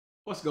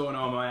What's going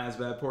on, my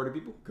ASVAB party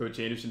people? Coach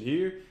Anderson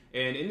here,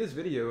 and in this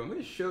video I'm going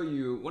to show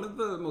you one of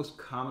the most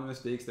common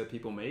mistakes that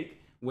people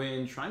make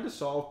when trying to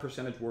solve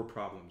percentage word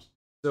problems.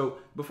 So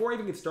before I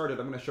even get started,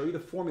 I'm going to show you the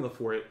formula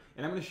for it,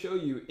 and I'm going to show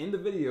you in the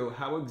video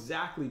how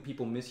exactly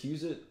people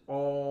misuse it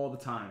all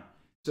the time.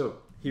 So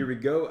here we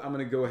go. I'm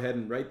going to go ahead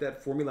and write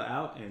that formula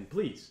out, and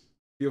please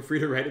feel free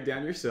to write it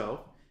down yourself.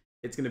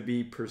 It's going to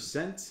be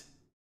percent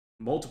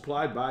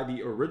multiplied by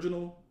the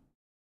original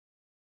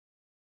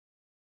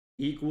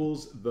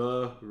equals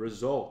the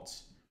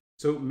results.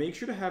 So make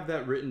sure to have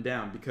that written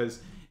down,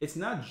 because it's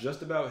not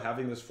just about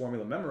having this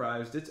formula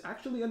memorized, it's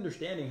actually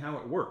understanding how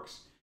it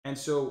works. And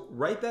so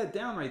write that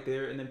down right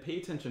there, and then pay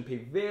attention, pay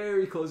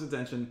very close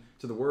attention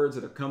to the words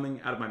that are coming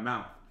out of my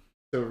mouth.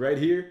 So right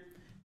here,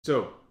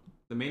 so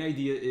the main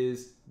idea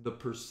is the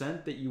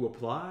percent that you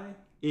apply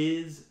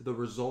is the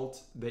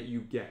result that you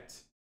get.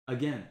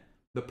 Again,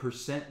 the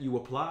percent you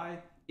apply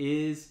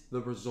is the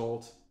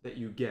result that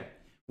you get.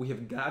 We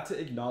have got to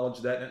acknowledge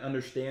that and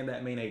understand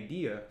that main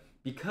idea,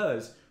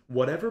 because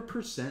whatever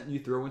percent you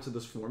throw into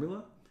this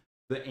formula,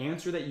 the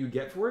answer that you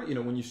get for it,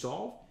 when you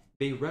solve,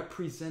 they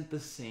represent the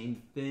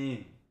same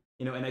thing.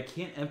 And I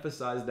can't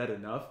emphasize that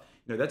enough.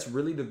 That's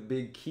really the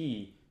big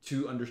key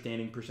to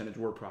understanding percentage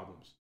word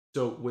problems.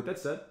 So with that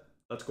said,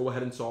 let's go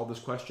ahead and solve this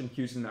question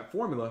using that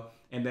formula,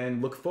 and then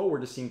look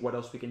forward to seeing what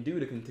else we can do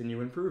to continue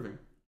improving.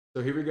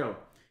 So here we go.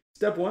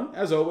 Step one,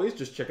 as always,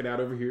 just check it out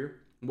over here.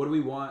 What do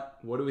we want?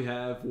 What do we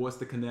have? What's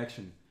the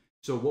connection?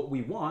 So what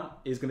we want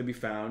is going to be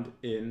found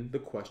in the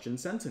question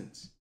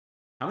sentence.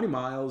 How many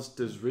miles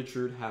does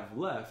Richard have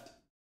left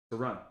to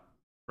run?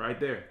 Right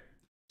there.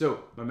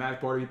 So my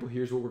math party people,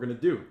 here's what we're going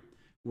to do.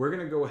 We're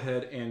going to go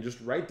ahead and just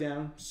write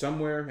down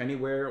somewhere,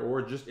 anywhere,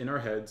 or just in our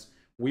heads,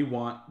 we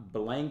want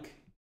blank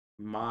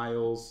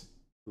miles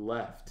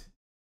left.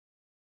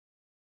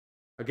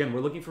 Again,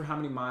 we're looking for how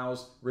many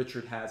miles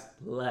Richard has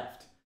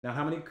left. Now,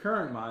 how many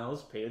current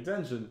miles? Pay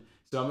attention.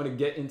 So I'm going to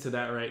get into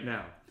that right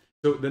now.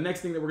 So the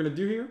next thing that we're going to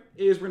do here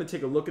is we're going to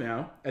take a look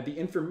now at the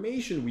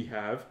information we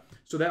have,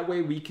 so that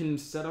way we can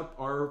set up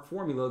our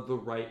formula the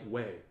right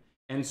way.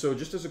 And so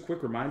just as a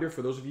quick reminder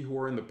for those of you who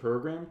are in the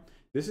program,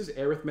 this is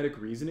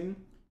Arithmetic Reasoning,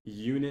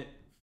 Unit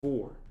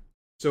 4.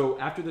 So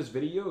after this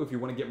video, if you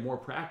want to get more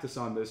practice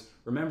on this,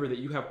 remember that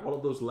you have all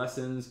of those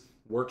lessons,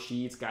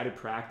 worksheets, guided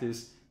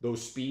practice,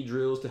 those speed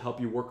drills to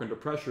help you work under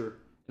pressure.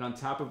 And on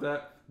top of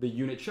that, the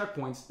unit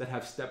checkpoints that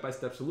have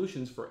step-by-step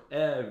solutions for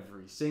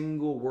every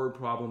single word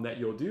problem that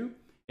you'll do,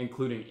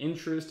 including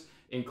interest,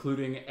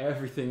 including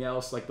everything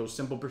else like those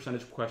simple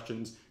percentage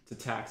questions to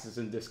taxes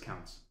and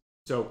discounts.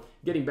 So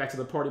getting back to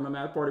the party, my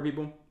math party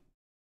people,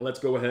 let's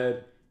go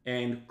ahead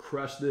and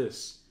crush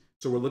this.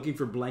 So we're looking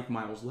for blank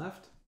miles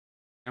left,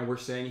 and we're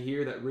saying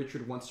here that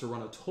Richard wants to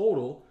run a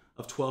total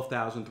of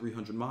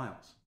 12,300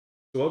 miles.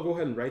 So I'll go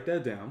ahead and write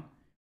that down.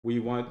 We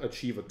want to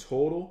achieve a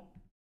total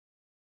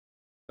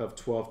of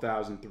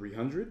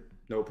 12,300,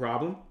 no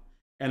problem.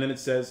 And then it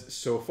says,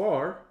 so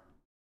far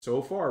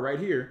right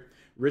here,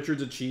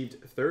 Richard's achieved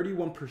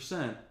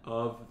 31%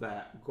 of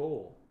that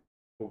goal.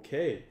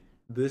 Okay,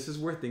 this is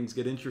where things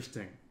get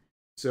interesting.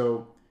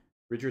 So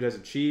Richard has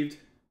achieved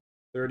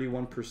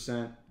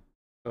 31%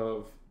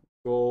 of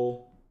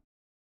goal.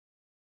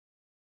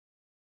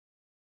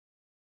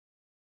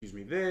 Excuse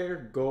me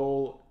there,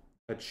 goal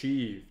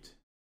achieved.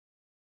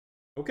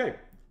 Okay,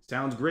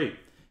 sounds great.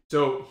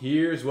 So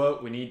here's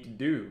what we need to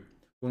do.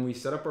 When we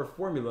set up our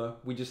formula,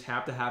 we just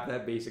have to have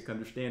that basic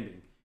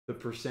understanding. The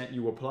percent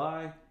you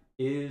apply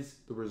is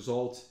the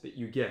result that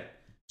you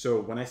get. So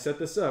when I set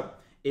this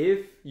up,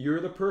 if you're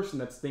the person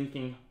that's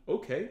thinking,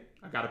 okay,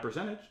 I got a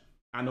percentage,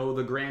 I know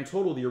the grand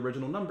total, the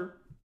original number,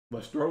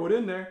 let's throw it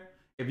in there.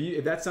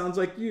 If that sounds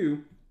like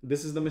you,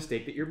 this is the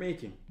mistake that you're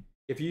making.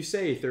 If you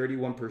say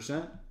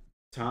 31%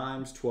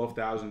 times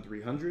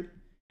 12,300,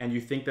 and you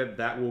think that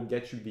that will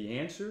get you the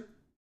answer,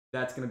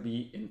 that's going to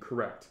be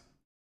incorrect.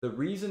 The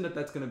reason that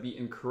that's going to be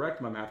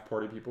incorrect, my math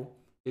party people,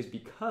 is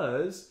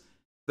because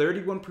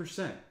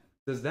 31%,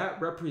 does that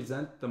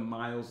represent the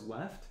miles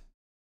left?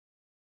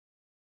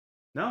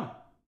 No,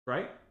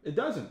 right? It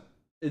doesn't.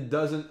 It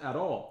doesn't at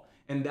all.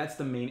 And that's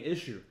the main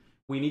issue.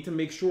 We need to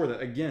make sure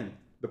that, again,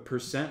 the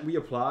percent we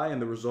apply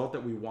and the result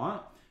that we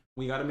want,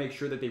 we got to make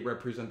sure that they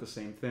represent the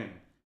same thing.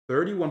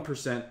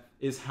 31%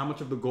 is how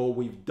much of the goal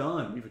we've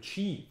done, we've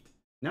achieved,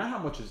 not how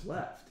much is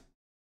left.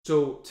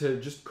 So to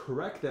just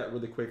correct that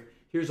really quick,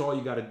 here's all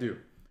you got to do.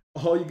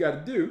 All you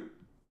got to do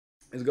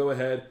is go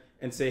ahead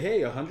and say,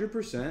 hey,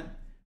 100%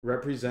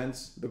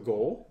 represents the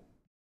goal.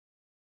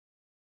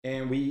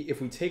 And if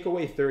we take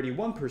away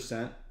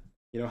 31%,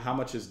 how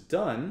much is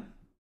done,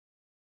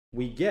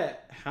 we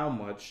get how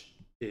much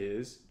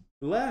is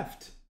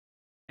left.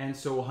 And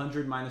so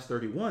 100 minus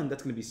 31,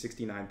 that's going to be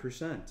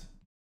 69%.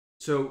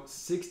 So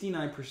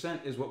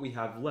 69% is what we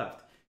have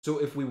left. So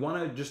if we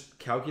want to just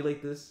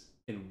calculate this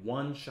in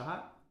one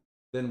shot,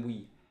 then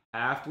we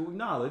have to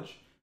acknowledge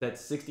that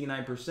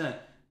 69%,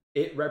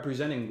 it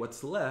representing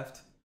what's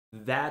left,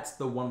 that's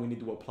the one we need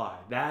to apply.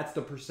 That's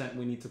the percent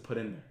we need to put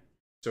in there.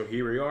 So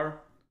here we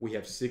are. We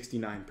have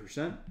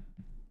 69%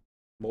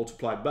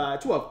 multiplied by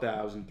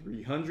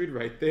 12,300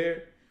 right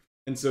there.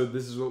 And so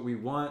this is what we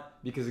want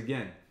because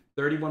again,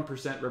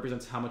 31%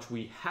 represents how much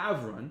we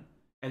have run.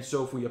 And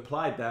so if we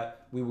applied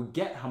that, we would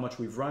get how much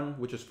we've run,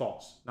 which is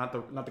false, not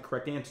the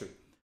correct answer.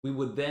 We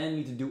would then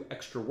need to do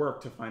extra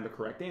work to find the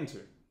correct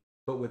answer.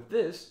 But with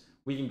this,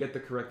 we can get the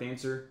correct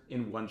answer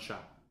in one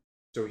shot.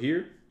 So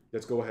here,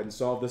 let's go ahead and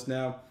solve this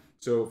now.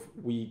 So if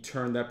we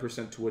turn that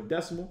percent to a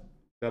decimal,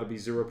 that'll be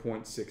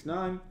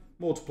 0.69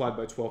 multiplied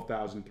by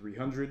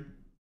 12,300.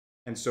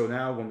 And so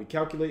now when we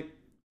calculate,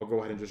 I'll go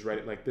ahead and just write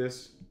it like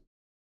this.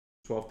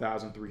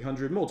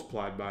 12,300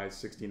 multiplied by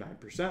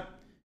 69%.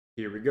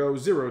 Here we go,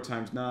 0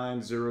 times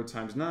 9, 0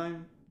 times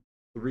 9.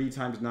 3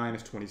 times 9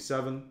 is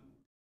 27.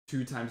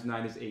 2 times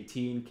 9 is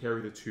 18,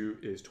 carry the 2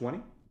 is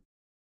 20.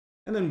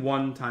 And then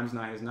 1 times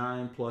 9 is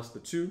 9, plus the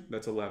 2,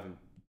 that's 11.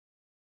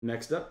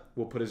 Next up,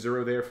 we'll put a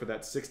 0 there for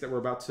that 6 that we're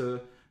about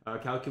to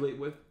calculate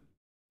with.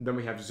 Then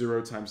we have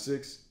 0 times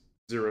 6,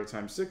 0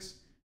 times 6.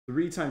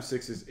 3 times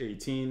 6 is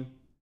 18.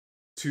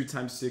 2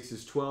 times 6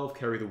 is 12,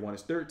 carry the 1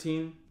 is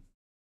 13.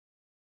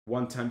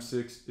 1 times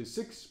 6 is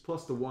 6,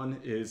 plus the 1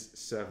 is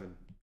 7.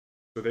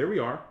 So there we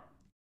are.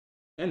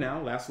 And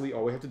now, lastly,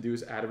 all we have to do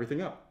is add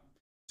everything up.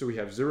 So we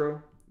have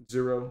 0,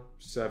 0,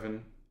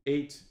 7,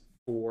 8,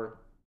 4,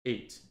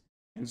 8.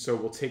 And so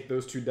we'll take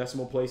those two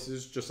decimal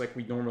places just like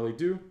we normally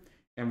do,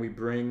 and we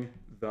bring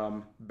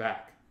them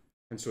back.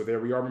 And so there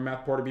we are, my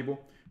math party people.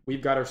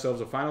 We've got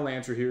ourselves a final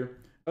answer here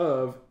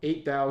of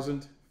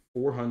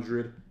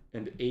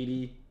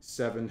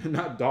 8,487,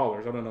 not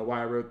dollars, I don't know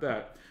why I wrote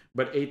that,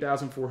 but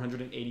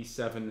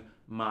 8,487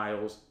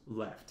 miles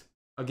left.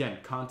 Again,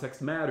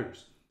 context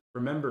matters.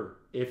 Remember,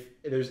 if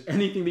there's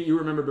anything that you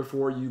remember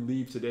before you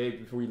leave today,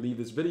 before we leave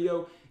this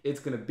video, it's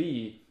going to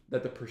be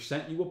that the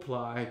percent you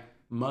apply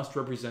must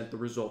represent the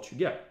results you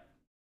get.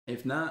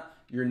 If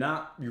not, you're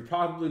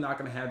probably not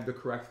going to have the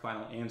correct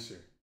final answer.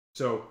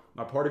 So,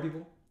 my party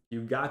people,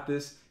 you got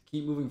this.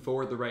 Keep moving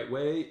forward the right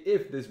way.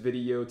 If this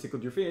video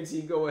tickled your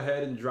fancy, go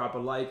ahead and drop a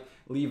like,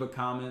 leave a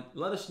comment.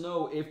 Let us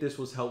know if this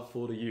was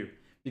helpful to you,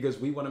 because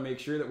we want to make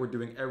sure that we're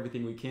doing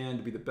everything we can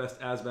to be the best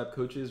ASVAB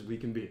coaches we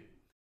can be.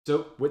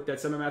 So with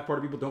that said, my math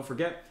party people, don't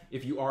forget,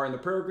 if you are in the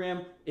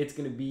program, it's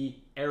going to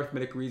be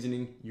Arithmetic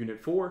Reasoning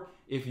Unit 4.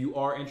 If you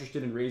are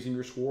interested in raising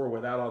your score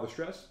without all the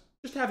stress,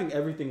 just having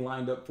everything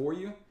lined up for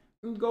you,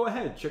 go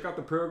ahead, check out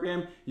the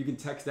program. You can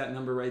text that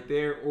number right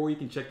there, or you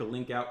can check the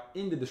link out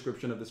in the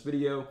description of this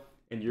video,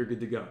 and you're good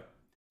to go.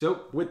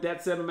 So with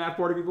that said, my math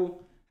party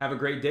people, have a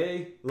great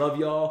day. Love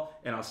y'all,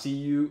 and I'll see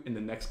you in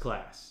the next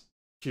class.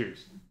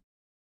 Cheers.